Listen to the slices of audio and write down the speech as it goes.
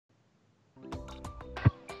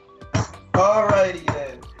Alrighty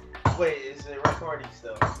then. Wait, is it recording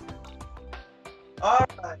still?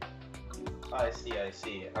 Alright. I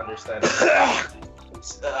see. Understand.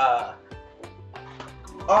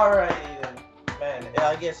 Alrighty then. Man,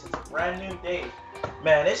 I guess it's a brand new day.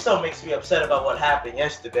 Man, it still makes me upset about what happened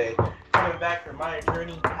yesterday. Coming back from my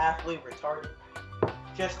journey, halfway retarded.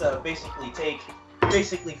 Just basically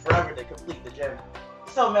forever to complete the gym.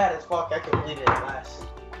 So mad as fuck I completed it last.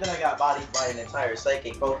 Then I got bodied by an entire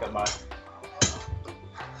psychic Pokemon.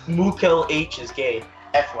 Mukel H is gay,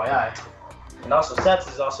 FYI. And also Sets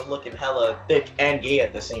is also looking hella thick and gay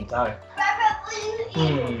at the same time.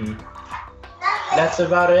 That's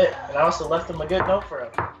about it. And I also left him a good note for him.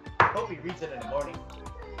 Hope he reads it in the morning.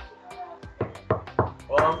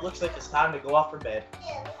 Well, it looks like it's time to go off for bed.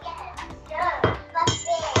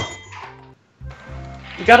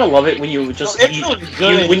 You gotta love it when you just eat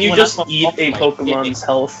a Pokemon's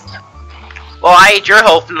health. Well, I ate your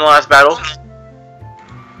health in the last battle.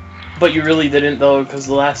 But you really didn't though, because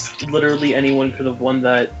literally anyone could have won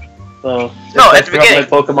that. So no, if at the beginning. I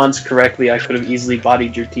threw out my Pokemons correctly, I could have easily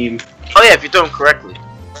bodied your team. Oh yeah, if you threw them correctly.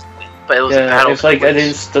 But it was if I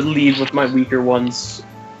didn't lead with my weaker ones,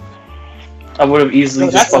 I would have easily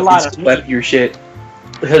just fucking swept your shit.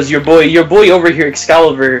 Because your boy over here,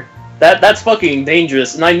 Excalibur, that's fucking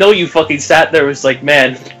dangerous. And I know you fucking sat there and was like,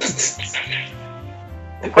 man.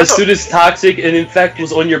 As soon as Toxic and Infect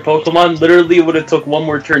was on your Pokemon, literally it would have took one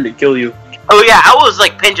more turn to kill you. Oh yeah, I was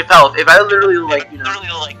like pinch of health. If I literally who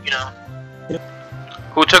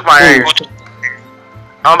took my iron?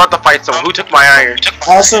 I'm about to fight someone. Who took my iron?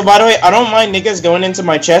 Also, by the way, I don't mind niggas going into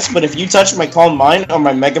my chest, but if you touch my Calm Mind or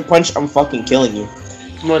my Mega Punch, I'm fucking killing you.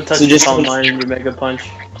 I'm gonna touch your Calm Mind and your Mega Punch.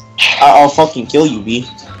 I'll fucking kill you, B.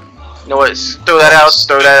 You know what? Throw that out.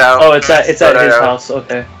 Throw that out. Oh, it's at his house.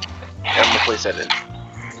 Okay. Yeah, I'm gonna place that in.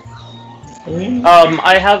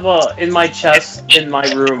 I have in my chest in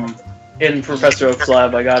my room in Professor Oak's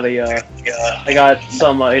lab. I got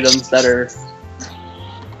some items that are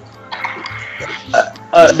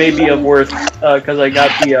maybe of worth because I got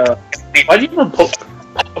the why do you have a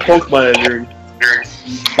Pokemon editor?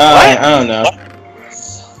 I don't know.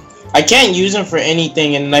 I can't use them for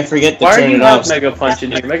anything, and I forget to turn it off. Why do you have Mega Punch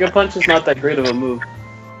in here? Mega Punch is not that great of a move.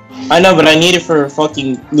 I know, but I need it for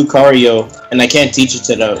fucking Lucario, and I can't teach it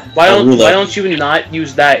to the Why don't you not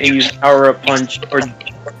use that and use Power Up Punch or?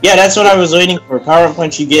 Yeah, that's what I was waiting for. Power Up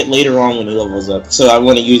Punch you get later on when he levels up. So I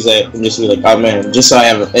want to use that and just be like, oh man, just so I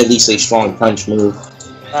have at least a strong punch move.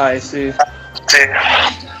 I see. Wait,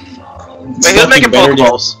 who's making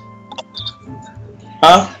Pokeballs?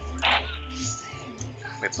 Huh?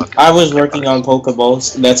 I was working on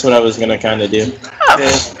Pokeballs. That's what I was gonna kind of do. Oh.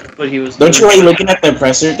 Yeah, but he was. Don't you like looking at the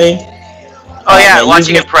presser thing? Oh yeah,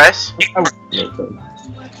 watching it press.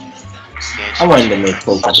 I wanted to make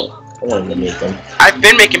Pokeballs. I wanted to make them. I've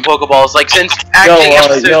been making Pokeballs like since actually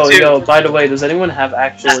episode 2. Yo, by the way, does anyone have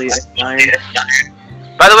actually a iron?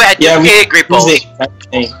 By the way, I duplicated Great Balls.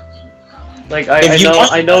 Like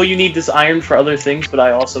I know you need this iron for other things, but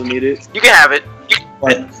I also need it. You can have it.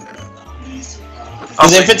 What?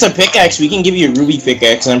 Because if it's a pickaxe, we can give you a ruby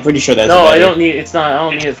pickaxe, and I'm pretty sure that's no, better. I don't need. It's not. I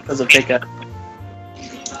don't need it because of pickaxe.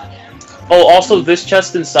 Oh, also this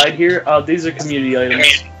chest inside here. These are community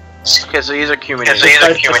items. Okay, so these are community.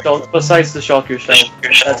 Besides the shulker shell,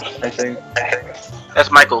 that's my thing. That's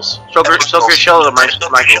Michael's. Shulker shell is Michael's. No,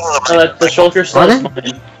 the shulker shell is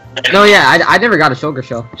mine. No, yeah, I never got a shulker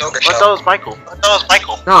shell. What that was Michael?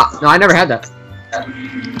 No, I never had that.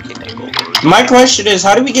 My question is,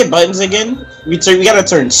 how do we get buttons again? We gotta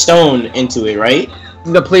turn stone into it, right?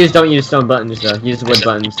 No, please don't use stone buttons though. Use wood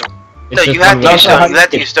buttons. No, you have to use stone. You have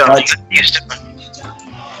to use stone.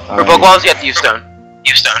 For Pokeballs, you have to use stone.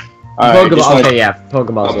 Pokeball. Okay, yeah,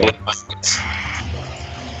 Pokeballs. Okay.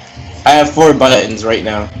 I have 4 buttons right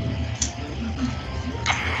now.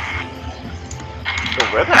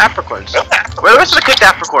 Where are the apricorns? Where are the rest of the cooked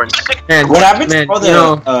apricorns? Man, what happened to all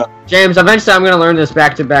the, James, eventually I'm gonna learn this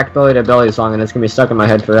back-to-back belly-to-belly song, and it's gonna be stuck in my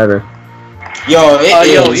head forever. Yo,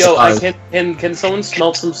 can someone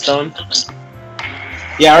smelt some stone?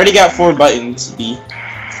 Yeah, I already got 4 buttons, B.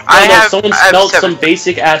 Someone smelt some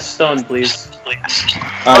basic-ass stone, please.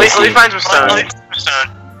 Let me find some stone.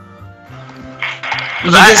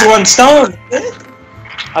 You just want stone!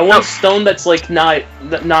 I want stone that's like not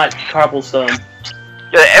cobblestone.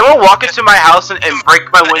 Yeah, everyone walk into my house and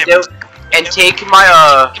break my window and take my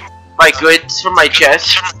my goods from my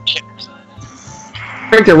chest.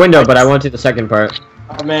 Break your window, but I won't do the second part.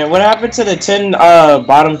 Oh man, what happened to the 10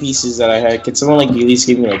 bottom pieces that I had? Could someone like at least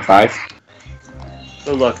give me like 5?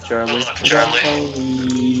 Good luck, Charlie.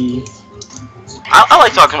 I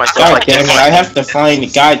like talking to myself. God like damn it! I have to find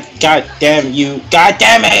it. God damn you! God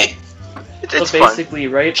damn it! It's so basically,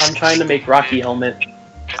 right? I'm trying to make Rocky helmet.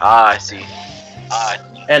 Ah, I see.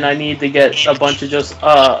 And I need to get a bunch of just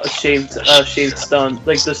shaved stone,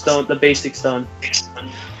 like the basic stone.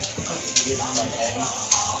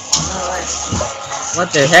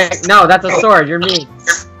 What the heck? No, that's a sword. You're mean.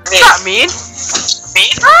 Not mean.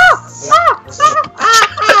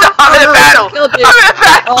 I'm in a battle. I'm in a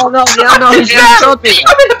battle. Oh no, he just killed me.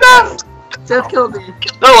 I'm in a battle. Just killed me.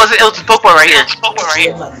 No, it wasn't. It was a Pokemon right here.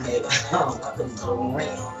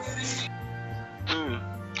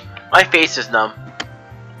 My face is numb.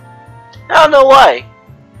 I don't know why.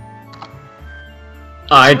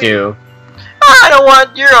 I do. I don't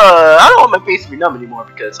want my face to be numb anymore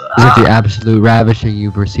because With the absolute ravishing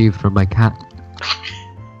you've received from my cat.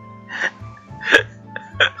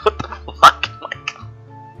 What the fuck?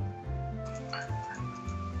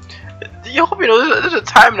 You hope you know there's a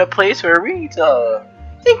time and a place where we need to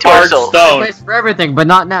think to ourselves. There's a place for everything, but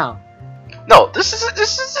not now. No, this is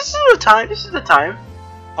the time. This is the time.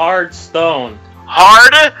 Hard stone.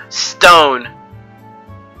 Hard stone.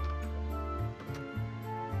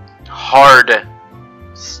 Hard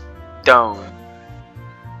stone.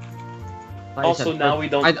 Also, now we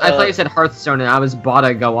don't. I thought you said Hearthstone, and I was about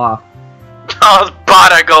to go off. I was about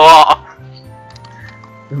to go off.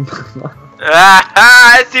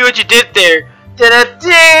 I see what you did there.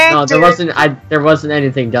 No, there wasn't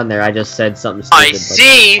anything done there. I just said something stupid. I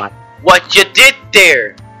see what you did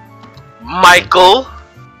there, Michael.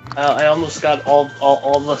 I almost got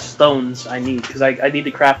all the stones I need because I need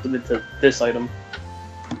to craft them into this item.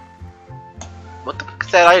 What the fuck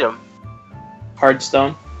is that item? Hard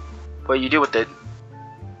stone. What do you do with it?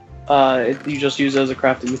 You just use it as a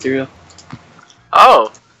crafting material.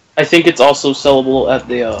 Oh. I think it's also sellable at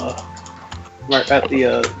the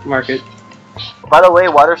market. By the way,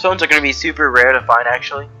 water stones are gonna be super rare to find,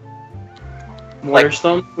 actually.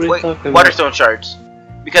 Waterstone? What are you talking about? Waterstone shards.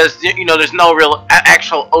 Because, you know, there's no real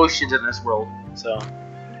actual oceans in this world, so.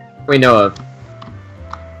 We know of.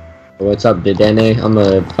 What's up, Dedenne? I'm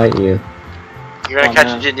gonna fight you. You're gonna catch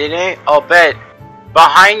a Jadine? I'll bet.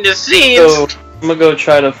 Behind the scenes! So, I'm gonna go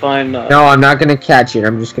try to find. No, I'm not gonna catch it.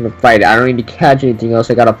 I'm just gonna fight it. I don't need to catch anything else.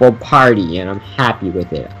 I got a full party, and I'm happy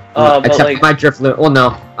with it. Except like, my Drifloon. Well,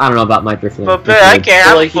 no, I don't know about my Drifloon. But I can't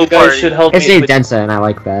have a full you guys party. should help it's me. named Densa, and I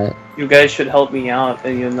like that. You guys should help me out,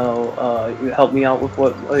 and help me out with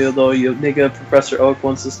what you nigga Professor Oak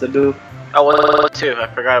wants us to do. Oh, what too? I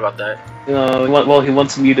forgot about that. You know, he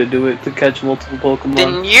wants me to do it to catch multiple Pokemon.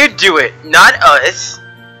 Then you do it, not us.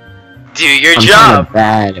 Do your I'm job. kinda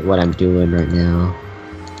bad at what I'm doing right now.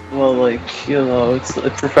 Well, like, you know, it's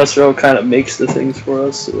Professor Oak kind of makes the things for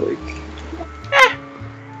us, so like.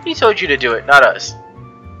 He told you to do it, not us.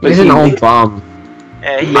 He's an old bum.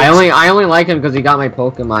 Yeah, I only like him because he got my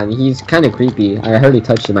Pokemon. He's kind of creepy. I heard he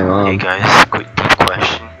touched my mom. Hey guys, quick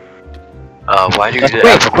question. Why do you do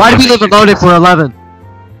Wait, why do we live alone for 11?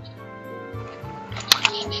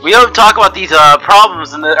 We don't talk about these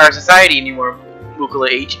problems in our society anymore,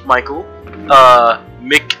 Michael.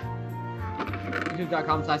 Mick.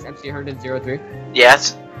 YouTube.com/MC103.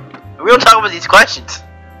 Yes. We don't talk about these questions.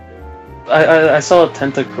 I saw a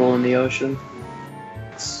tentacruel in the ocean.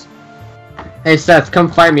 Hey Seth, come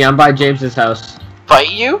find me. I'm by James's house.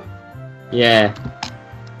 Fight you? Yeah.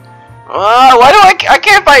 Why do I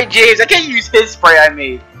can't fight James? I can't use his spray I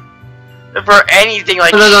made for anything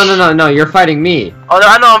like. No. You're fighting me. Oh, no,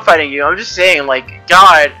 I know I'm fighting you. I'm just saying, like,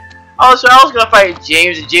 God. I was gonna fight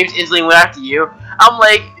James, and James instantly went after you. I'm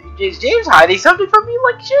like, is James hiding something from me?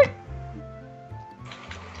 Like shit.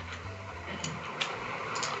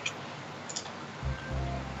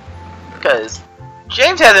 Because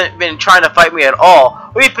James hasn't been trying to fight me at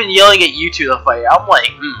all. We've been yelling at you two to fight. I'm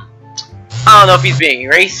like, I don't know if he's being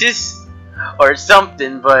racist or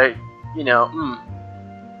something, but you know,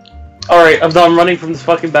 Alright, I'm done running from this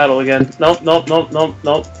fucking battle again. Nope.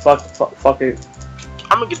 Fuck it.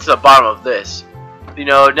 I'm gonna get to the bottom of this. You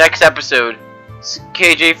know, next episode,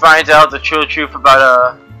 KJ finds out the true truth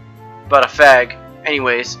about a fag.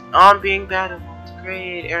 Anyways, on being battled,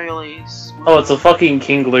 great aerial ace. Oh, it's a fucking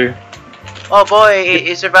Kingler. Oh boy,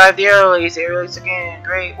 it survived the aerial ace again.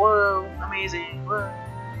 Great, whoa, amazing, whoa.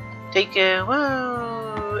 Take it,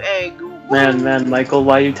 whoa, egg. Whoa. Man, Michael,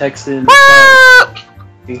 why you texting?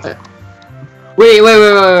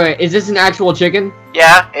 Wait. Is this an actual chicken?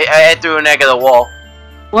 Yeah, I threw an egg at the wall.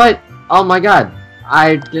 What? Oh my god.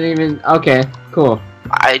 I didn't even. Okay, cool.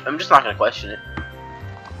 I'm just not gonna question it.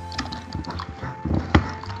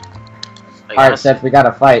 Alright, Seth, we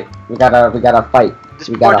gotta fight. We gotta fight. This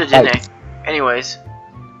poor Dejene. Anyways.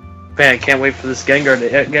 Man, I can't wait for this Gengar to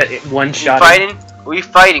get one shot. We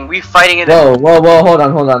fighting in Whoa, hold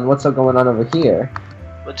on. What's up going on over here?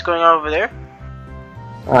 What's going on over there?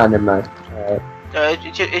 Ah, never mind. Alright.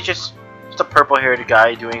 It's just a purple-haired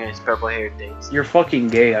guy doing his purple-haired things. You're fucking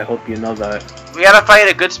gay, I hope you know that. We gotta fight at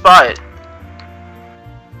a good spot.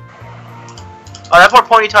 Oh, that poor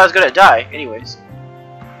Ponyta is gonna die, anyways.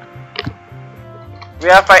 We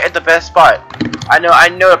gotta fight at the best spot. I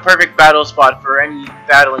know the perfect battle spot for any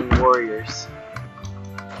battling warriors.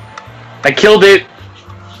 I killed it!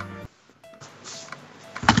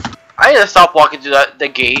 I need to stop walking through the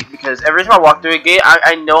gate, because every time I walk through a gate,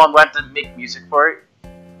 I know I'm going to have to make music for it.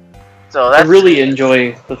 So that's... I really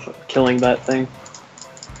enjoy killing that thing.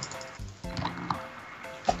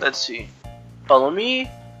 Let's see. Follow me.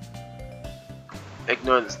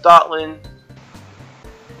 Ignore the Scotland.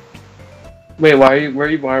 Wait, where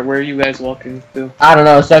are you guys walking to? I don't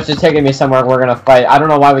know, Steph's just taking me somewhere we're gonna fight. I don't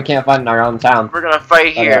know why we can't fight in our own town. We're gonna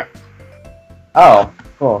fight here. Oh,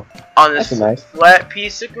 cool. On this flat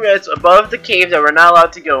piece of grass above the cave that we're not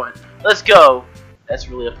allowed to go in. Let's go. That's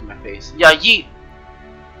really up in my face. Yeah, yeet.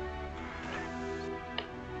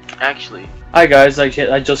 Actually. Hi guys, I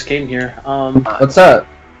just came here. What's up?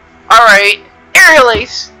 Alright, aerial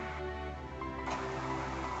ace.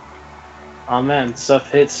 Oh man,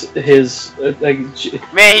 stuff hits his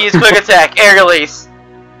man, he's quick attack, aerial ace.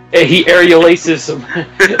 He aerial aces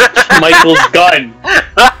Michael's gun.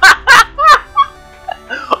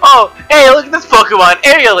 Oh, hey, look at this Pokemon,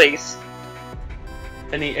 aerial ace.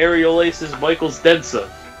 And he aerial aces Michael's Densa.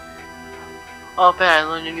 Oh, bad, I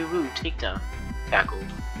learned a new move, takedown. Tackle.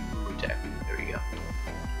 Move tackle. There we go.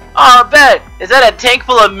 Oh, bad. Is that a tank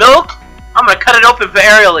full of milk? I'm gonna cut it open for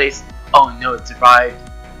aerial ace. Oh no, it survived.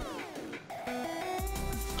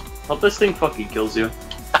 Hope this thing fucking kills you.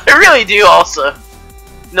 I really do also.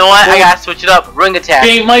 You know what? I gotta switch it up. Ring attack.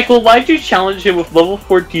 Hey Michael, why'd you challenge him with level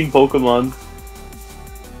 14 Pokemon?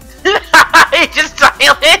 He's just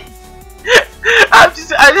silent. I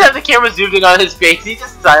just have the camera zoomed in on his face. He's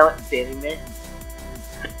just silent, standing there.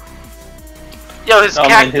 Yo, his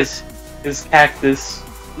cactus. Man, his cactus.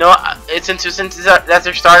 No, since that's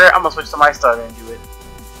their starter, I'm gonna switch to my starter and do it.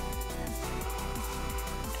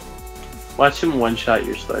 Watch him one-shot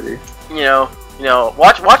your starter. You know,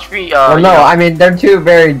 watch me. Well, no, I mean they're two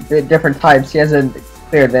very different types. He has a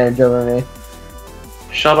clear advantage over me.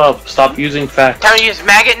 Shut up! Stop using facts. Time to use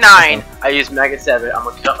Maggot 9. I use Maggot 7. I'm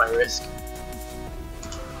gonna cut my risk.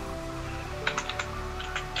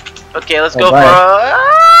 Okay, let's go for a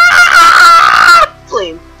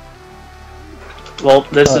flame. Well,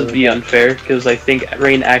 this would be unfair because I think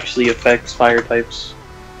rain actually affects fire types.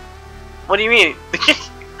 What do you mean?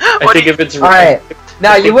 I think if it's alright.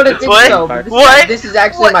 Now you wouldn't think so. What? This is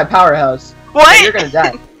actually my powerhouse. What? So you're gonna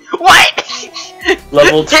die. What?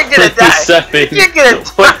 Level 27. You're gonna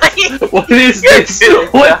die. What is this?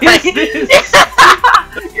 What is this?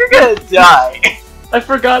 You're gonna die. I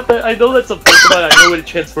forgot that. I know that's a Pokemon. I know what it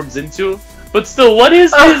transforms into, but still, what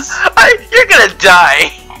is this? You're gonna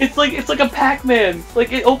die. It's like a Pac-Man.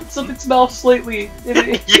 Like it opens up its mouth slightly. You're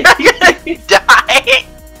gonna die.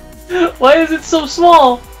 Why is it so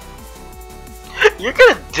small? You're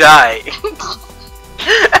gonna die.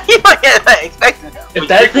 You might not expect it. If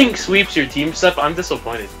that thing sweeps your team stuff, I'm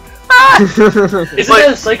disappointed. Is it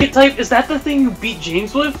a Psychic type? Is that the thing you beat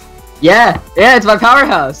James with? Yeah, it's my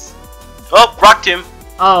powerhouse. Oh, rocked him.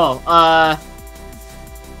 Oh,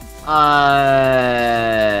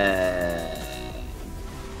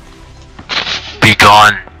 Be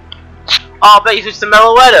gone. Oh, I bet you switched to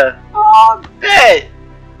Meloetta. Oh, bet.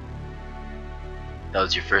 That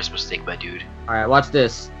was your first mistake, my dude. Alright, watch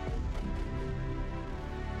this.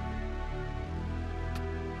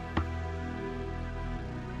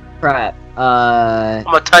 Crap. I'm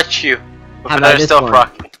gonna touch you with How another about this stealth one?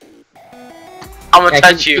 rock. I'm gonna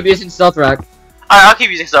touch you. Keep using stealth rock. Alright, I'll keep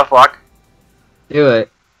using stealth rock. Do it.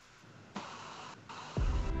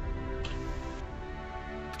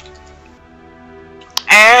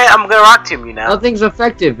 And I'm gonna rock tomb you now. Nothing's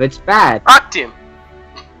effective. It's bad. Rock tomb.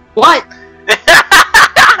 What?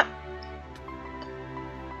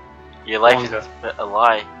 Your life is a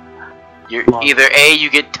lie. You're either A, you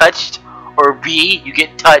get touched, or B, you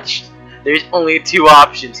get touched. There's only two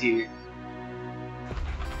options here.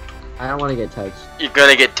 I don't want to get touched. You're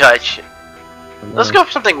gonna get touched. Let's go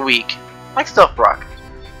for something weak, like Stealth Rock.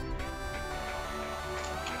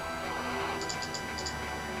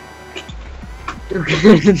 You're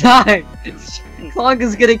gonna die.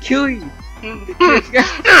 Klonga's gonna kill you.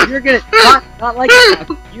 You're gonna not like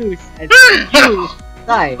you and you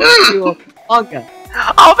die. You Klonga.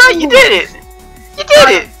 Oh man, you did it! You did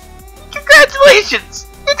it! Congratulations!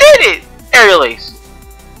 You did it! Aerial ace.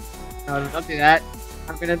 No, don't do that.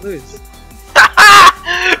 I'm gonna lose.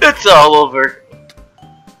 It's all over.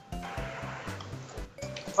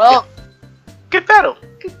 Well, Good battle.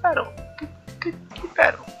 Good battle. Good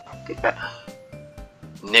battle. Good battle.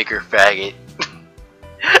 Nigger faggot.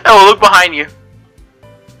 Oh, look behind you.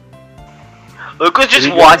 Look who's just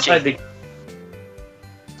watching.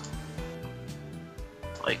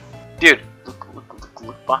 Like, dude,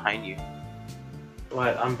 look behind you.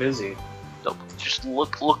 What? I'm busy. Nope. Just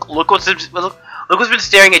look what's been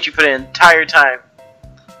staring at you for the entire time.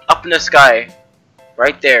 Up in the sky,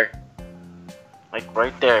 right there. Like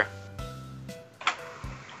right there.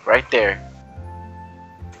 Right there.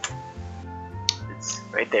 It's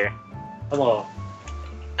right there. Hello.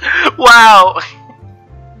 Wow.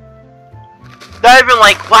 Not even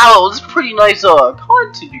like, wow, this is pretty nice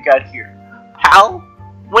content you got here, pal.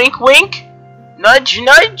 Wink, wink. Nudge,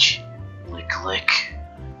 nudge. Lick, lick.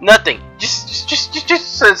 Nothing.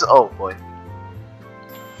 Just says, oh boy.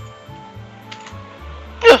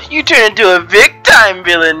 You turn into a big time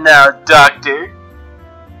villain now, Doctor.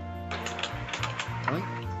 What?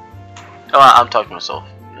 Oh, I'm talking to myself.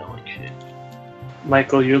 You know, like shit.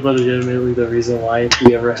 Michael, you're legitimately the reason why if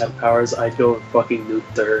we ever had powers, I'd go and fucking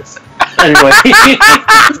nuke the Earth. Anyway.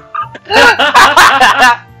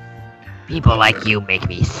 People like you make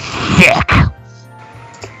me sick.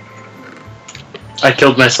 I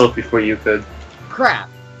killed myself before you could. crap.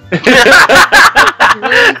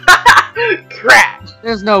 Crap.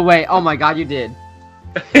 There's no way. Oh my god, you did.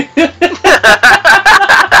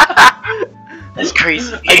 That's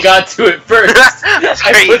crazy. I got to it first. That's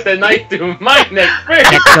I crazy. put the knife through my neck first.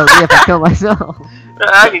 I can't kill me if I kill myself.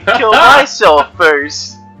 I can kill myself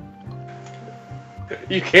first.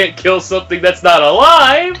 You can't kill something that's not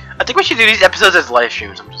alive. I think we should do these episodes as live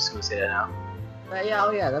streams. I'm just gonna say that now. Yeah,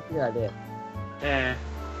 oh yeah, that's a good idea. Eh.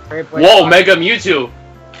 Great point. Whoa, Mega Mewtwo.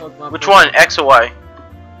 Which one? X or Y?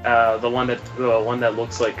 The one that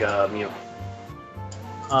looks like Mew.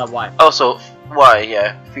 Why? Also, Y.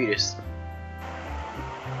 Yeah, fetus.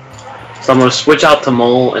 So I'm gonna switch out to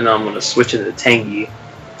Mole, and I'm gonna switch into Tangy.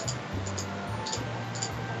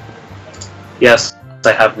 Yes,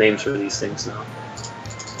 I have names for these things now.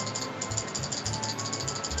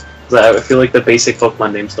 I feel like the basic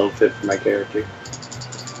Pokemon names don't fit for my character.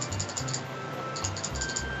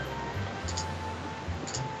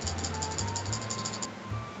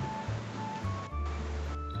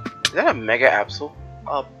 Is that a Mega Absol?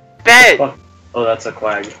 A bet! Oh, that's a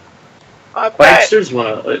Quag. A bet! Quagster's one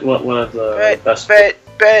of the best. Bet!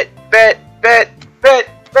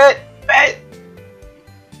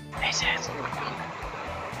 Nice ass.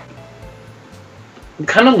 I'm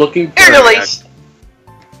kind of looking.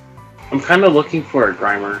 I'm kind of looking for a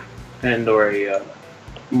Grimer and or a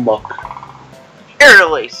Muck. Air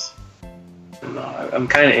release. No, I'm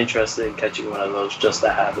kind of interested in catching one of those just to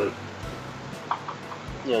have it.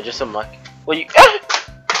 Yeah, just a muck. Well, you.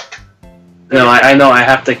 No, I know I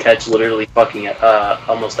have to catch literally fucking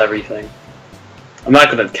almost everything. I'm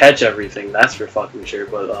not gonna catch everything, that's for fucking sure,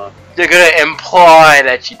 but They're gonna imply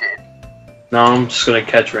that you did. no, I'm just gonna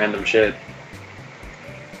catch random shit.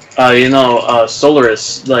 You know,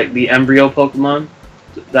 Solaris, like the embryo Pokemon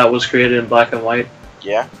that was created in Black and White.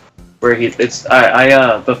 Yeah. Where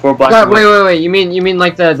before Black and White. Wait. You mean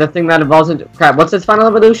like the thing that evolves into crap? What's its final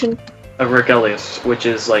evolution? A Regelius, which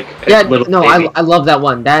is like Yeah, a little no, baby. I love that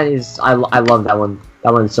one. That is, I love that one.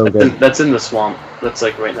 That one's so good. That's in the swamp. That's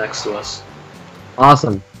like right next to us.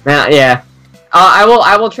 Awesome, man. Yeah,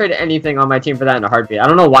 I will trade anything on my team for that in a heartbeat. I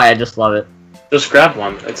don't know why, I just love it. Just grab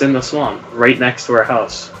one. It's in the swamp, right next to our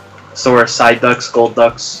house. So are Side Ducks, Gold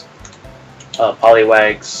Ducks,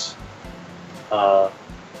 Poliwags.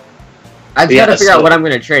 I just gotta figure out what I'm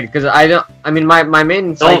gonna trade because I don't. I mean, my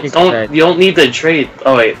main psychic. You don't need to trade.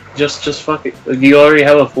 Oh wait, just fuck it. You already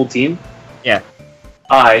have a full team. Yeah.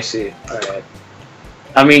 Ah, I see. All right.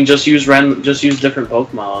 I mean, just use different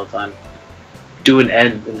Pokemon all the time. Do an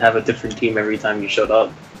end and have a different team every time you showed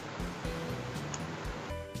up.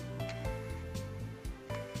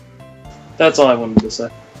 That's all I wanted to say.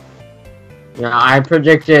 Yeah, I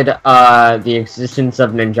predicted the existence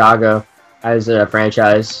of Ninjago as a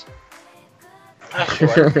franchise.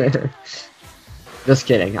 Just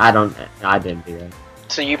kidding. I didn't do that.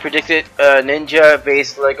 So you predicted a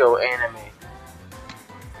ninja-based Lego anime.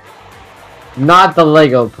 Not the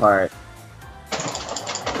Lego part.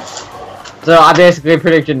 So I basically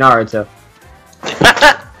predicted Naruto.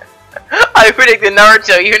 I predicted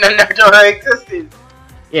Naruto, even though Naruto existed.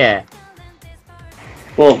 Yeah.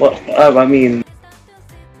 Well, I mean,